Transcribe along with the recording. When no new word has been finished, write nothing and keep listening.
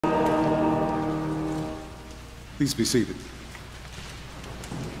Please be seated.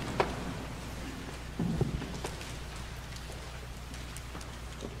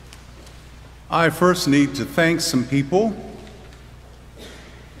 I first need to thank some people.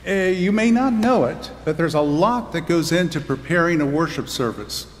 You may not know it, but there's a lot that goes into preparing a worship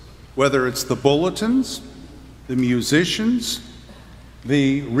service, whether it's the bulletins, the musicians,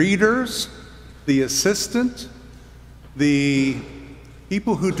 the readers, the assistant, the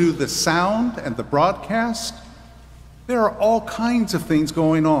people who do the sound and the broadcast. There are all kinds of things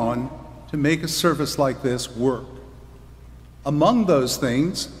going on to make a service like this work. Among those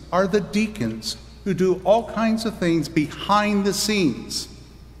things are the deacons, who do all kinds of things behind the scenes.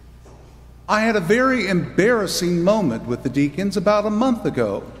 I had a very embarrassing moment with the deacons about a month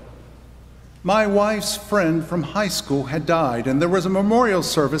ago. My wife's friend from high school had died, and there was a memorial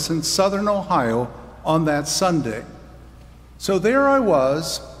service in Southern Ohio on that Sunday. So there I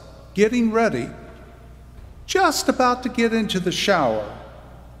was, getting ready, just about to get into the shower,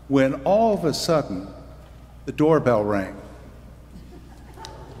 when all of a sudden, the doorbell rang.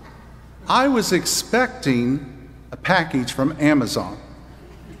 I was expecting a package from Amazon.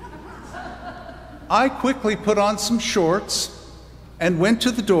 I quickly put on some shorts and went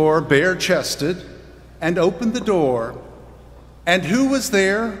to the door bare-chested and opened the door. And who was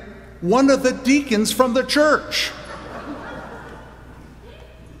there? One of the deacons from the church,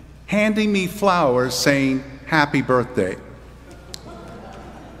 handing me flowers saying, "Happy birthday."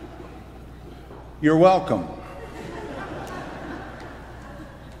 You're welcome.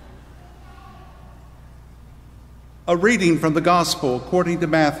 A reading from the Gospel according to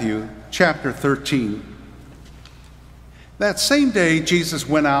Matthew, chapter 13. That same day, Jesus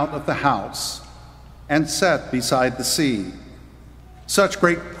went out of the house and sat beside the sea. Such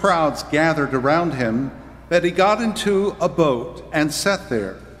great crowds gathered around him that he got into a boat and sat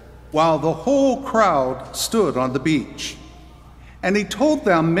there, while the whole crowd stood on the beach. And he told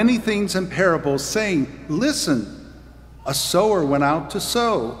them many things in parables, saying, "Listen, a sower went out to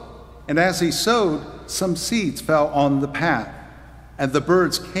sow, and as he sowed, some seeds fell on the path, and the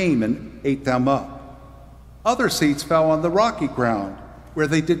birds came and ate them up. Other seeds fell on the rocky ground, where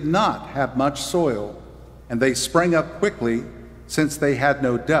they did not have much soil, and they sprang up quickly, since they had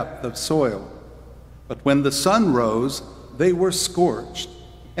no depth of soil. But when the sun rose, they were scorched,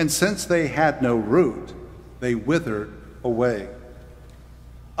 and since they had no root, they withered away.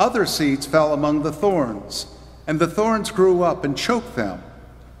 Other seeds fell among the thorns, and the thorns grew up and choked them.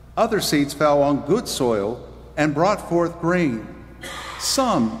 Other seeds fell on good soil and brought forth grain,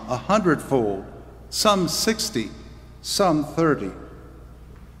 some 100-fold, some 60, some 30.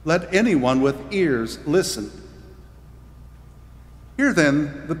 Let anyone with ears listen. Hear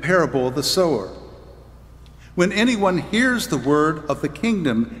then the parable of the sower. When anyone hears the word of the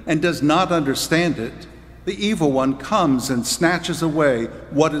kingdom and does not understand it, the evil one comes and snatches away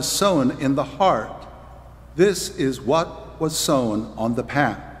what is sown in the heart. This is what was sown on the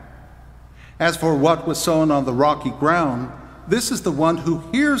path. As for what was sown on the rocky ground, this is the one who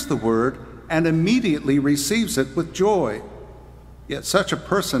hears the word and immediately receives it with joy. Yet such a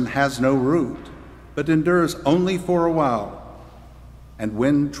person has no root, but endures only for a while. And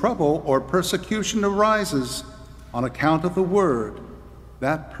when trouble or persecution arises on account of the word,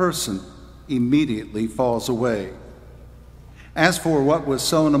 that person immediately falls away. As for what was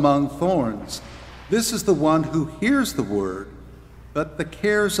sown among thorns, this is the one who hears the word, but the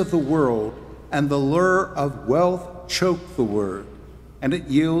cares of the world and the lure of wealth choke the word, and it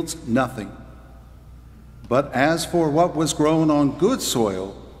yields nothing. But as for what was grown on good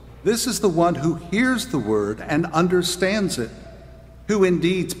soil, this is the one who hears the word and understands it, who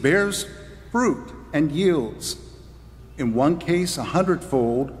indeed bears fruit and yields, in one case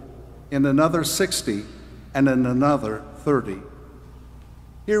 100-fold, in another 60, and in another 30.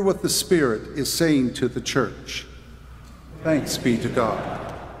 Hear what the Spirit is saying to the church. Thanks be to God.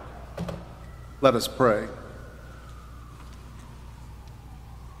 Let us pray.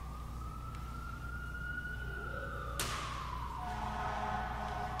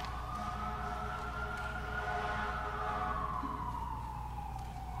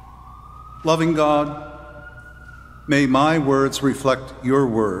 Loving God, may my words reflect your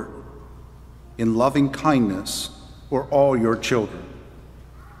word in loving kindness for all your children.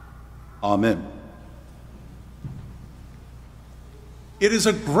 Amen. It is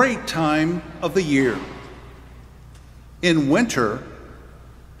a great time of the year. In winter,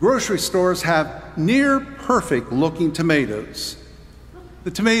 grocery stores have near-perfect looking tomatoes.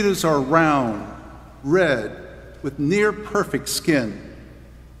 The tomatoes are round, red, with near-perfect skin.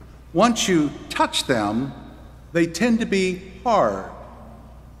 Once you touch them, they tend to be hard.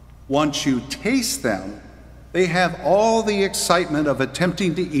 Once you taste them, They have all the excitement of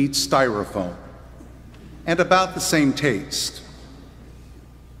attempting to eat styrofoam, and about the same taste.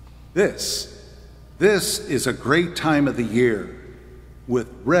 This is a great time of the year, with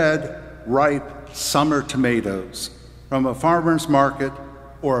red, ripe summer tomatoes from a farmer's market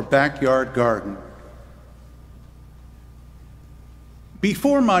or a backyard garden.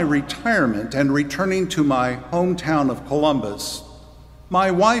 Before my retirement and returning to my hometown of Columbus, my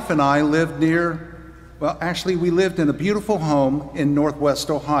wife and I lived we lived in a beautiful home in Northwest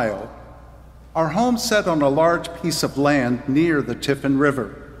Ohio. Our home sat on a large piece of land near the Tiffin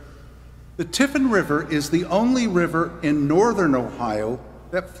River. The Tiffin River is the only river in northern Ohio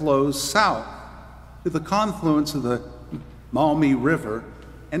that flows south to the confluence of the Maumee River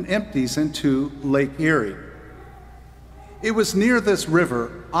and empties into Lake Erie. It was near this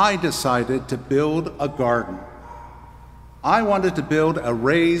river I decided to build a garden. I wanted to build a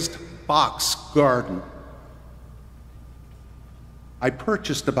raised box garden. I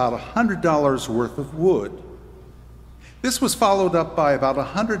purchased about $100 worth of wood. This was followed up by about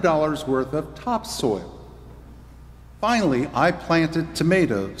 $100 worth of topsoil. Finally, I planted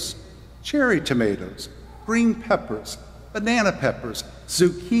tomatoes, cherry tomatoes, green peppers, banana peppers,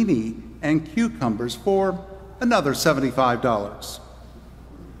 zucchini, and cucumbers for another $75.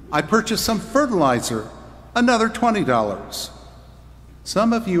 I purchased some fertilizer, another $20.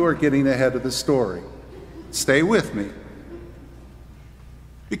 Some of you are getting ahead of the story. Stay with me.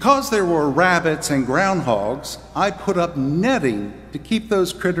 Because there were rabbits and groundhogs, I put up netting to keep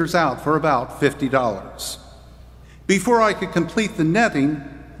those critters out for about $50. Before I could complete the netting,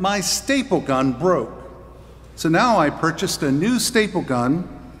 my staple gun broke. So now I purchased a new staple gun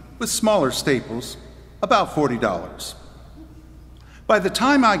with smaller staples, about $40. By the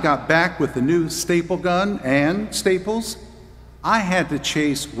time I got back with the new staple gun and staples, I had to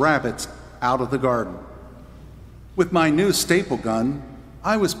chase rabbits out of the garden. With my new staple gun,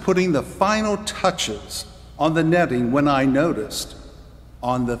 I was putting the final touches on the netting when I noticed,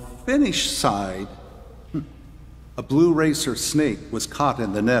 on the finished side, a blue racer snake was caught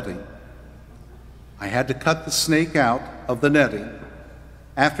in the netting. I had to cut the snake out of the netting.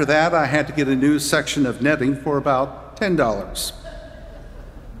 After that, I had to get a new section of netting for about $10.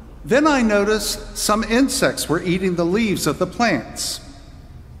 Then I noticed some insects were eating the leaves of the plants.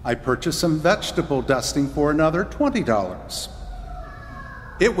 I purchased some vegetable dusting for another $20.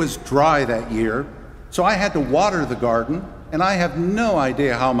 It was dry that year, so I had to water the garden, and I have no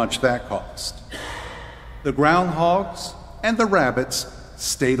idea how much that cost. The groundhogs and the rabbits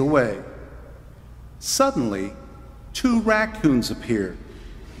stayed away. Suddenly, 2 raccoons appeared.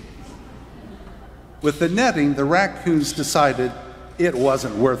 With the netting, the raccoons decided it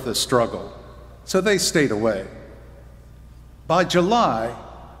wasn't worth the struggle, so they stayed away. By July,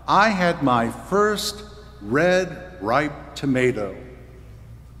 I had my first red, ripe tomato.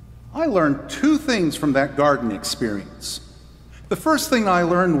 I learned 2 things from that garden experience. The first thing I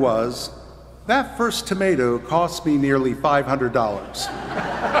learned was that first tomato cost me nearly $500.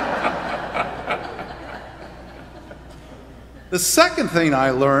 The second thing I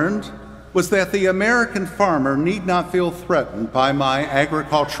learned was that the American farmer need not feel threatened by my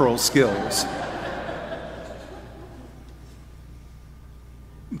agricultural skills.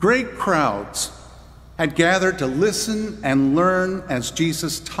 Great crowds had gathered to listen and learn as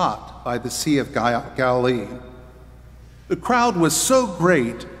Jesus taught by the Sea of Galilee. The crowd was so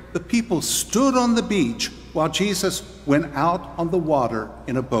great, the people stood on the beach while Jesus went out on the water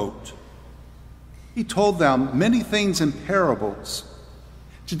in a boat. He told them many things in parables.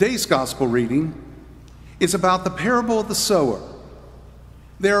 Today's gospel reading is about the parable of the sower.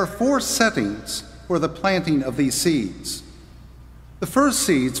 There are 4 settings for the planting of these seeds. The first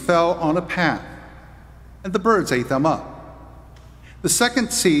seeds fell on a path, and the birds ate them up. The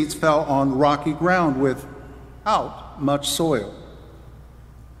second seeds fell on rocky ground without much soil.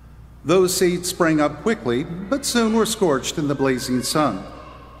 Those seeds sprang up quickly, but soon were scorched in the blazing sun.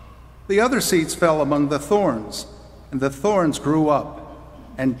 The other seeds fell among the thorns, and the thorns grew up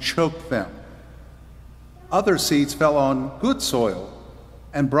and choked them. Other seeds fell on good soil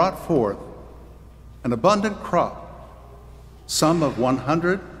and brought forth an abundant crop, some of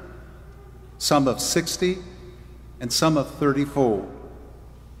 100, some of 60, and some of 30-fold.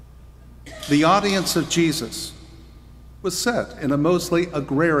 The audience of Jesus was set in a mostly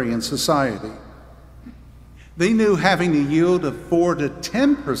agrarian society. They knew having a yield of 4 to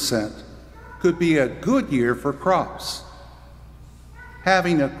 10% could be a good year for crops.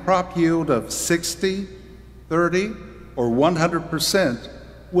 Having a crop yield of 60, 30, or 100%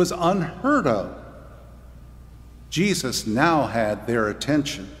 was unheard of. Jesus now had their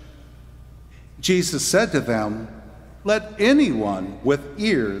attention. Jesus said to them, "Let anyone with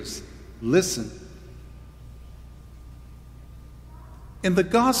ears listen." In the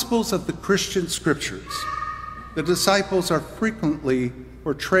Gospels of the Christian Scriptures, the disciples are frequently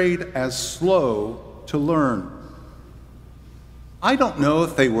portrayed as slow to learn. I don't know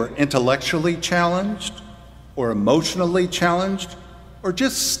if they were intellectually challenged or emotionally challenged or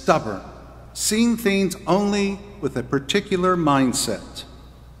just stubborn, seeing things only with a particular mindset.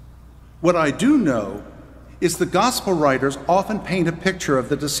 What I do know is the gospel writers often paint a picture of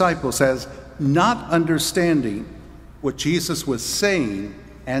the disciples as not understanding what Jesus was saying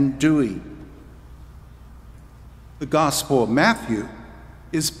and doing. The Gospel of Matthew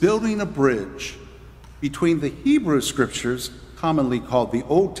is building a bridge between the Hebrew Scriptures, commonly called the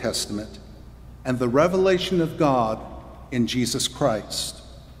Old Testament, and the revelation of God in Jesus Christ.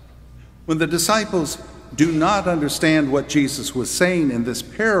 When the disciples do not understand what Jesus was saying in this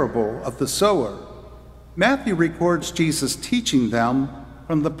parable of the sower, Matthew records Jesus teaching them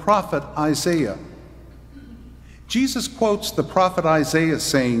from the prophet Isaiah. Jesus quotes the prophet Isaiah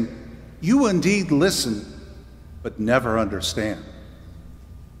saying, "You indeed listen, but never understand.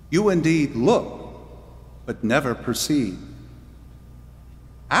 You indeed look, but never perceive."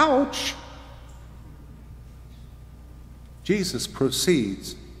 Ouch! Jesus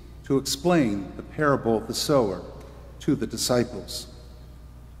proceeds to explain the parable of the sower to the disciples.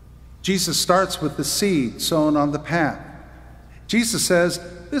 Jesus starts with the seed sown on the path. Jesus says,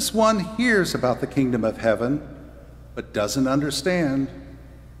 "This one hears about the kingdom of heaven, but doesn't understand.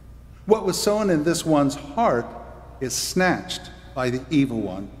 What was sown in this one's heart is snatched by the evil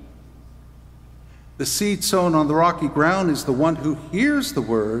one." The seed sown on the rocky ground is the one who hears the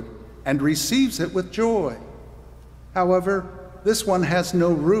word and receives it with joy. However, this one has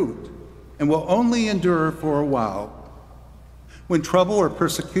no root and will only endure for a while. When trouble or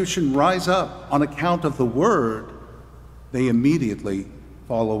persecution rise up on account of the word, they immediately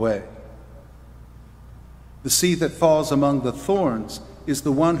fall away. The seed that falls among the thorns is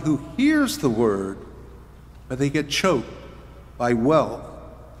the one who hears the word, but they get choked by wealth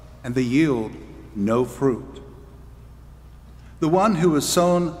and they yield no fruit. The one who is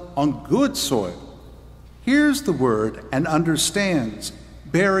sown on good soil hears the word and understands,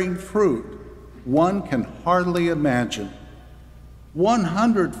 bearing fruit one can hardly imagine,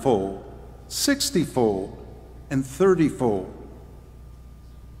 100-fold, 60-fold, and 30-fold.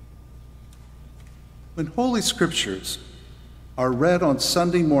 When Holy Scriptures are read on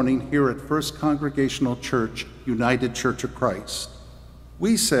Sunday morning here at First Congregational Church, United Church of Christ,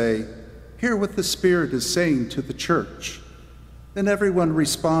 we say, "Hear what the Spirit is saying to the church." Then everyone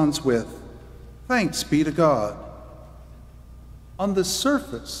responds with, "Thanks be to God." On the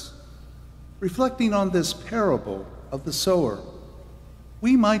surface, reflecting on this parable of the sower,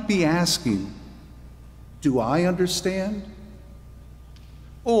 we might be asking, do I understand?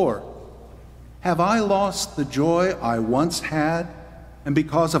 Or, have I lost the joy I once had, and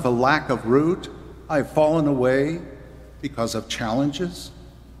because of a lack of root, I've fallen away because of challenges?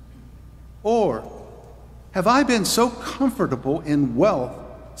 Or, have I been so comfortable in wealth,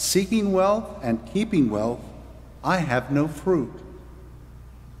 seeking wealth and keeping wealth, I have no fruit?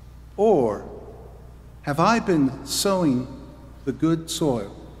 Or, have I been sowing the good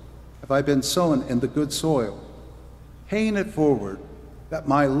soil? Have I been sown in the good soil, paying it forward, that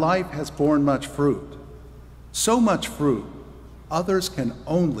my life has borne much fruit, so much fruit others can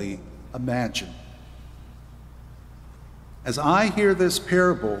only imagine? As I hear this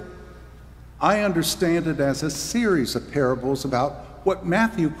parable, I understand it as a series of parables about what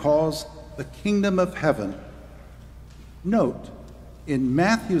Matthew calls the kingdom of heaven. Note, in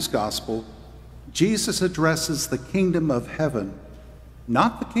Matthew's gospel, Jesus addresses the kingdom of heaven,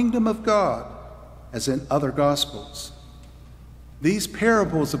 not the kingdom of God, as in other gospels. These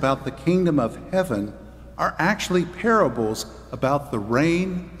parables about the kingdom of heaven are actually parables about the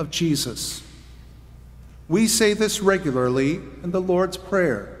reign of Jesus. We say this regularly in the Lord's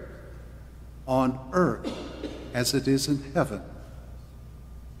Prayer, "On earth as it is in heaven."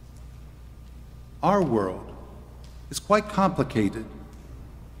 Our world is quite complicated.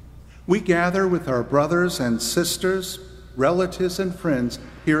 We gather with our brothers and sisters, relatives and friends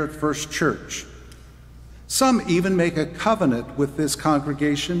here at First Church. Some even make a covenant with this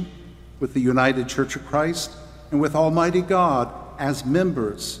congregation, with the United Church of Christ, and with Almighty God as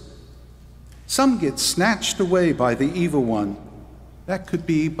members. Some get snatched away by the evil one. That could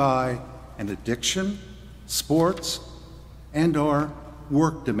be by an addiction, sports, and/or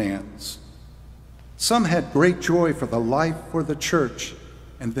work demands. Some had great joy for the life for the church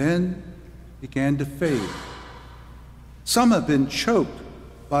and then began to fade. Some have been choked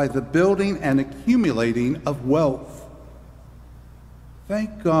by the building and accumulating of wealth.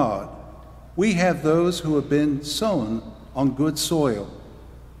 Thank God we have those who have been sown on good soil,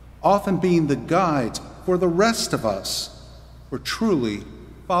 often being the guides for the rest of us for truly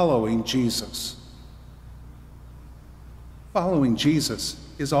following Jesus. Following Jesus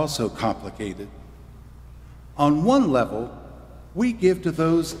is also complicated. On one level, we give to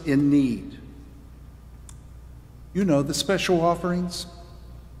those in need. You know, the special offerings,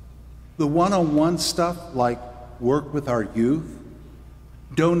 the one-on-one stuff like work with our youth,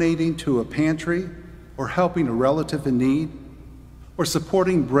 donating to a pantry, or helping a relative in need, or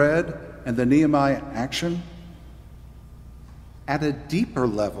supporting bread and the Nehemiah action. At a deeper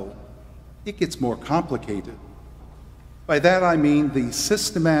level, it gets more complicated. By that I mean the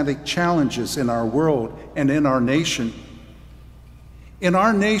systematic challenges in our world and in our nation. In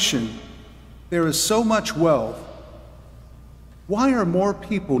our nation, there is so much wealth. Why are more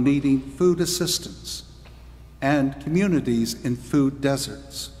people needing food assistance and communities in food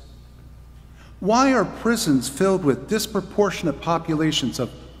deserts? Why are prisons filled with disproportionate populations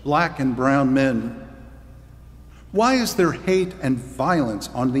of black and brown men? Why is there hate and violence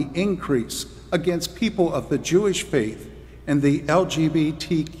on the increase against people of the Jewish faith and the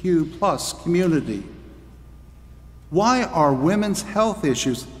LGBTQ+ community? Why are women's health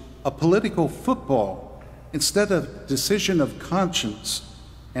issues a political football instead of decision of conscience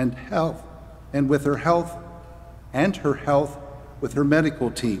and health, and with her health with her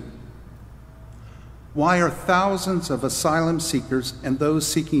medical team? Why are thousands of asylum seekers and those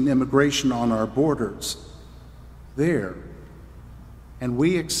seeking immigration on our borders there, and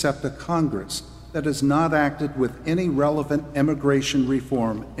we accept a Congress that has not acted with any relevant immigration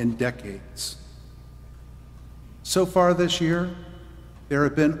reform in decades? So far this year, there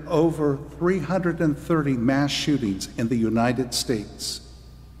have been over 330 mass shootings in the United States,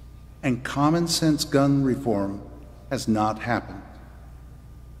 and common sense gun reform has not happened.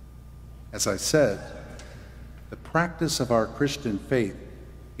 As I said, the practice of our Christian faith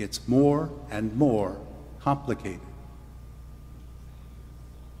gets more and more complicated.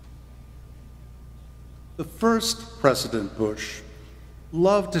 The first President Bush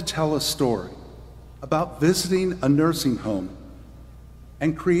loved to tell a story about visiting a nursing home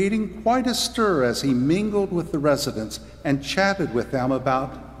and creating quite a stir as he mingled with the residents and chatted with them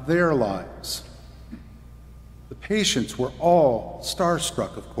about their lives. The patients were all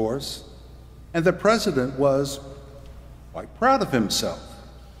starstruck, of course, and the president was quite proud of himself.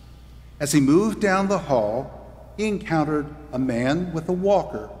 As he moved down the hall, he encountered a man with a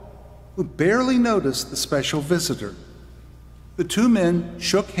walker who barely noticed the special visitor. The two men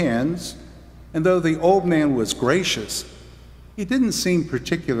shook hands, and though the old man was gracious, he didn't seem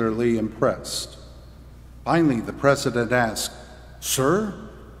particularly impressed. Finally, the president asked, "Sir,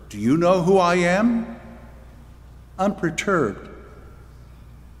 do you know who I am?" Unperturbed,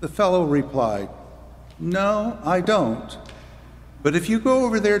 the fellow replied, "No, I don't. But if you go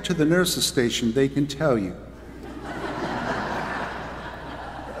over there to the nurse's station, they can tell you."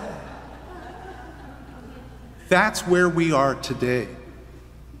 That's where we are today,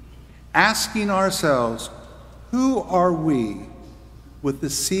 asking ourselves, who are we with the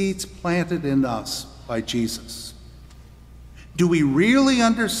seeds planted in us by Jesus? Do we really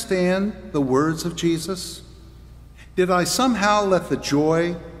understand the words of Jesus? Did I somehow let the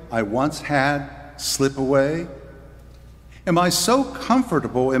joy I once had slip away? Am I so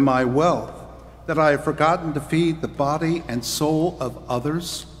comfortable in my wealth that I have forgotten to feed the body and soul of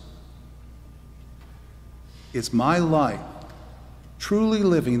others? Is my life truly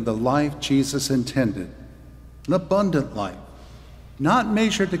living the life Jesus intended, an abundant life, not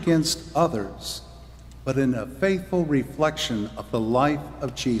measured against others, but in a faithful reflection of the life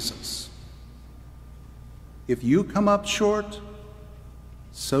of Jesus? If you come up short,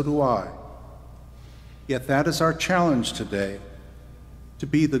 so do I. Yet that is our challenge today, to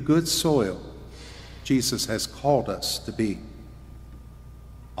be the good soil Jesus has called us to be.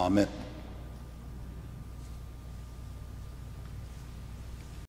 Amen.